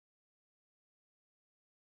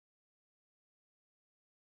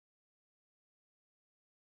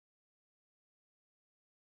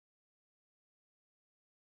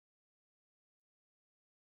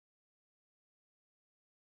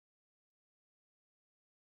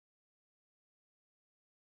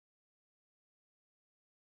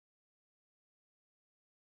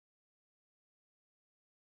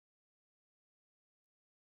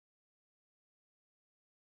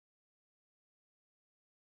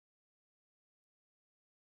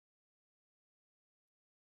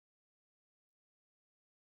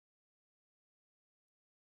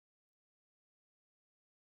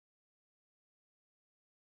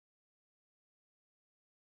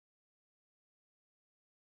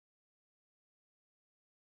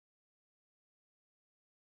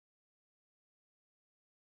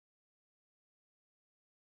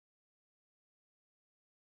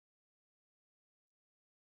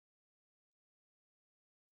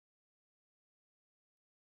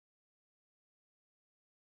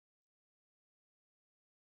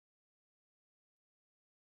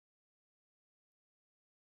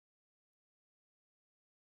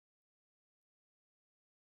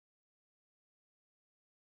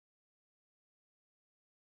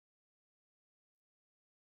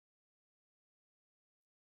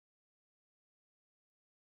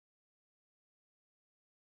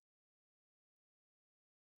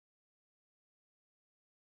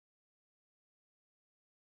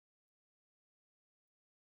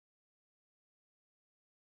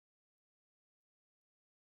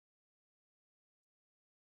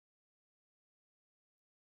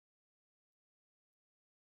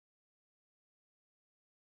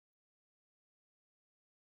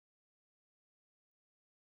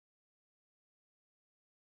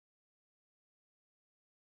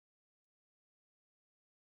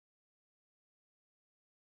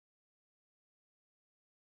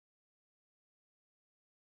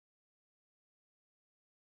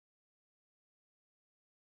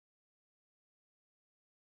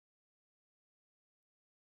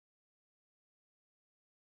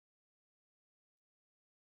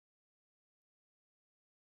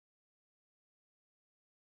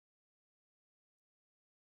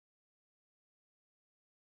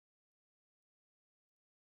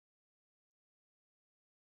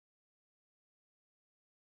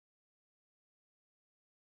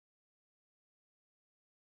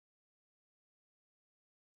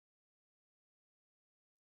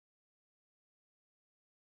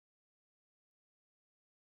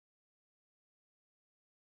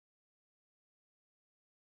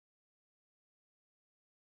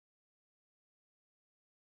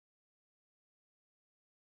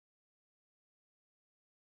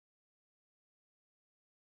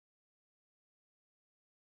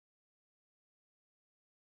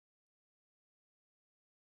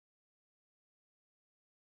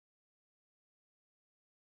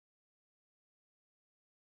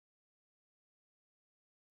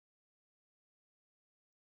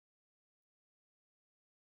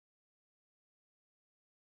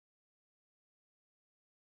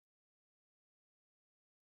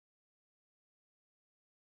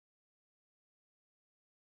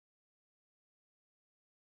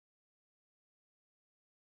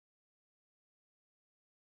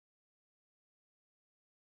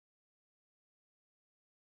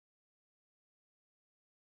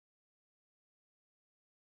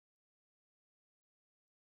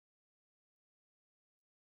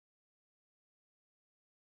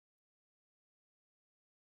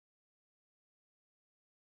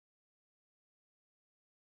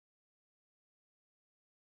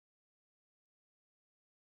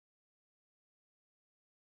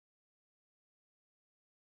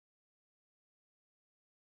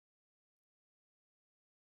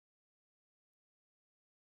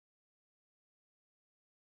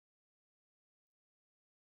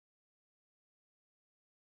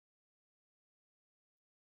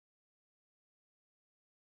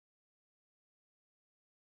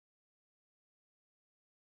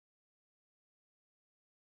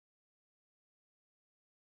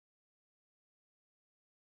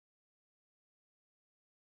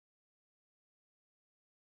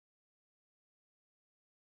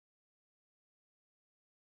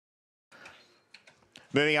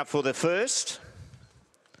Moving up for the first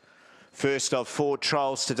of 4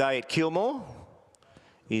 trials today at Kilmore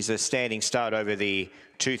is a standing start over the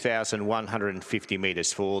 2,150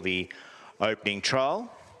 metres for the opening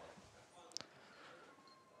trial.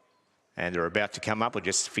 And they're about to come up. We're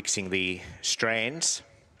just fixing the strands.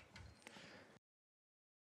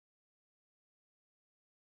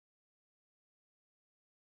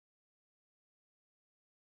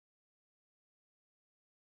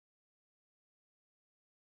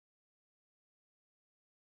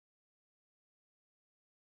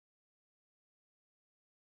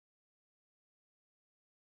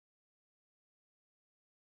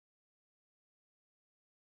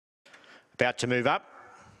 About to move up.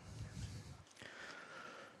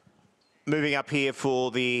 Moving up here for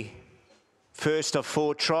the first of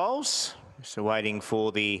 4 trials. So waiting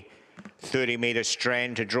for the 30-metre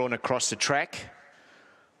strand to drawn across the track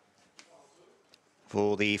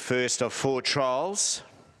for the first of 4 trials.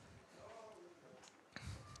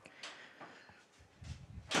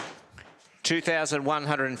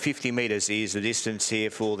 (2,150 metres is the distance here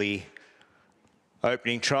for the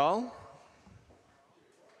opening trial.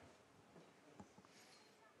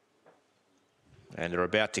 And they're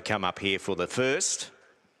about to come up here for the first.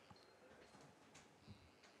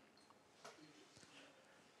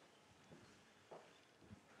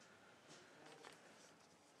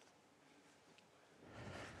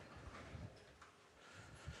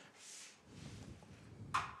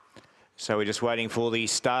 So we're just waiting for the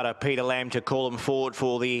starter, Peter Lamb, to call them forward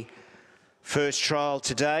for the first trial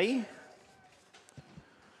today.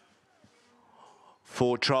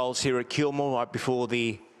 4 trials here at Kilmore right before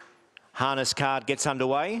the harness card gets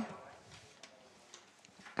underway.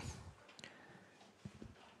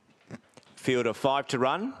 Field of 5 to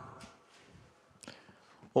run.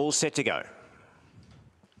 All set to go.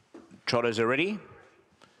 Trotters are ready.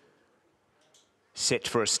 Set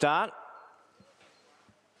for a start.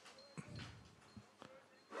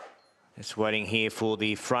 Just waiting here for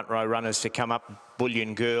the front row runners to come up.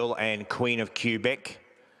 Bullion Girl and Queen of QUEBEC.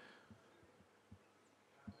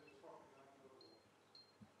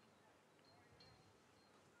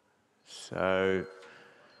 So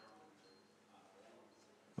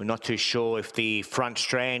we're not too sure if the front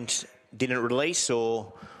strand didn't release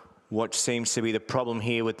or what seems to be the problem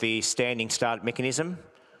here with the standing start mechanism.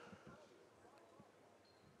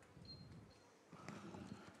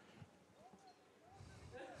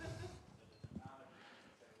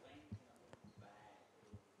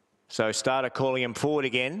 So starter calling him forward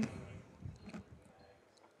again.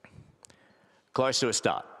 Close to a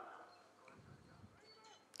start.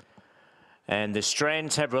 And the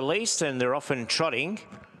strands have released and they're often trotting.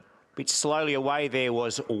 A bit slowly away there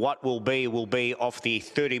was What Will Be off the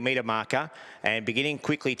 30-metre marker. And beginning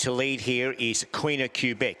quickly to lead here is Queen of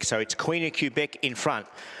QUEBEC. So it's Queen of QUEBEC in front,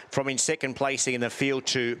 from in second placing in the field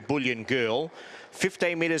to Bullion Girl.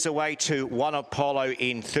 15 metres away to One Apollo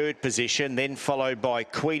in third position, then followed by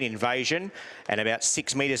Queen Invasion. And about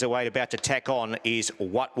 6 metres away, about to tack on, is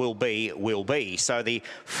What Will Be. So the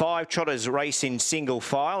 5 trotters race in single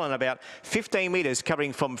file, and about 15 metres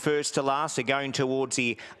covering from first to last are going towards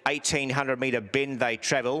the 1,800-metre bend they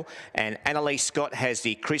travel. And Annalise Scott has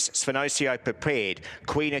the Chris Sfenocio prepared.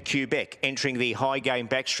 Queen of QUEBEC entering the high game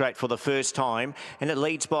back straight for the first time, and it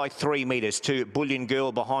leads by 3 metres to Bullion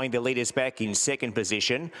Girl behind the leaders back in second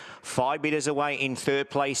position. 5 metres away in third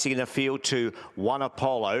placing in the field to One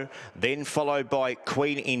Apollo, then followed by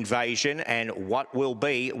Queen Invasion, and What Will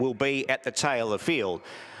Be at the tail of the field.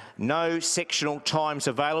 No sectional times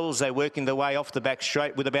available as they're working their way off the back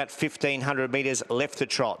straight with about 1,500 metres left to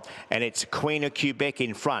trot. And it's Queen of QUEBEC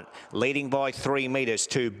in front, leading by 3 metres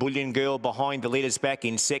to Bullion Girl behind the leaders back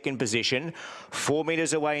in second position. 4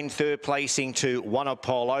 metres away in third placing to One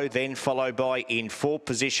Apollo, then followed by in fourth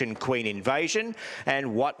position Queen Invasion,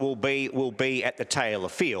 and What Will Be at the tail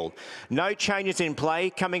of the field. No changes in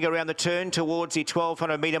play, coming around the turn towards the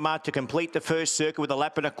 1,200 metre mark to complete the first circuit with a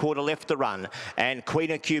lap and a quarter left to run. And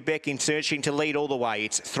Queen of QUEBEC in searching to lead all the way.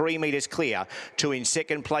 It's 3 metres clear to in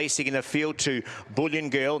second placing in the field to Bullion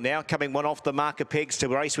Girl. Now coming one off the marker pegs to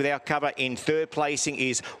race without cover in third placing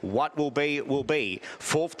is What Will Be.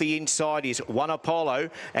 Fourth the inside is One Apollo,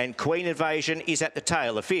 and Queen Invasion is at the tail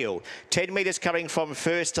of the field. 10 metres coming from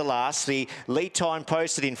first to last. The lead time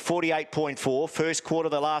posted in 48.4. First quarter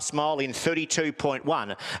the last mile in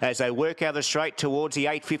 32.1 as they work out the straight towards the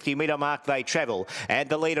 850 metre mark they travel. And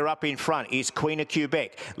the leader up in front is Queen of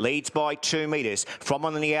QUEBEC. leads by 2 metres. From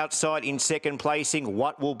on the outside in second placing,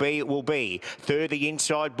 What Will Be, It Will Be. Third, the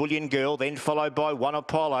inside, Bullion Girl, then followed by One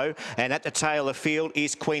Apollo. And at the tail of the field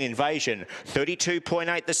is Queen Invasion.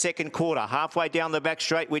 32.8 the second quarter, halfway down the back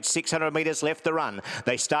straight with 600 metres left to run.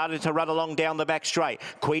 They started to run along down the back straight.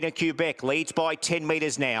 Queen of Quebec leads by 10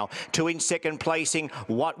 metres now. 2 in second placing,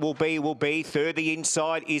 What Will Be, Will Be. Third, the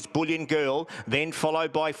inside is Bullion Girl, then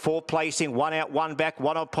followed by 4th placing, 1 out, 1 back,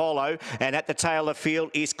 One Apollo. And at the tail of the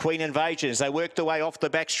field is Queen Invasion. As they work their way off the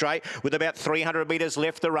back straight with about 300 metres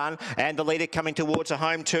left to run. And the leader coming towards a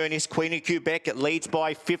home turn is Queen of Quebec. It leads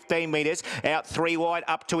by 15 metres. Out 3 wide,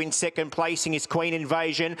 up to in second placing is Queen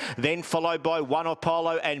Invasion, then followed by One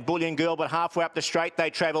Apollo and Bullion Girl. But halfway up the straight they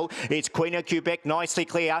travel. It's Queen of Quebec, nicely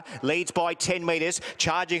clear, leads by 10 metres.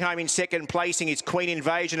 Charging home in second placing is Queen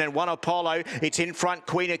Invasion and One Apollo. It's in front,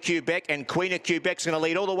 Queen of Quebec, and Queen of Quebec's going to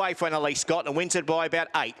lead all the way for Annalise Scott and wins it by about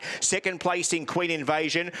 8. Second placing, Queen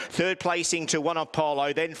Invasion. Third placing to One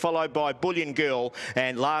Apollo, then followed by Bullion Girl.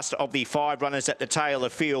 And last of the 5 runners at the tail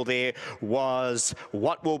of the field there was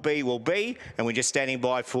What Will Be, Will Be. And we're just standing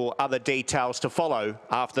by for other details to follow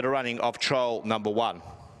after the running of trial number 1.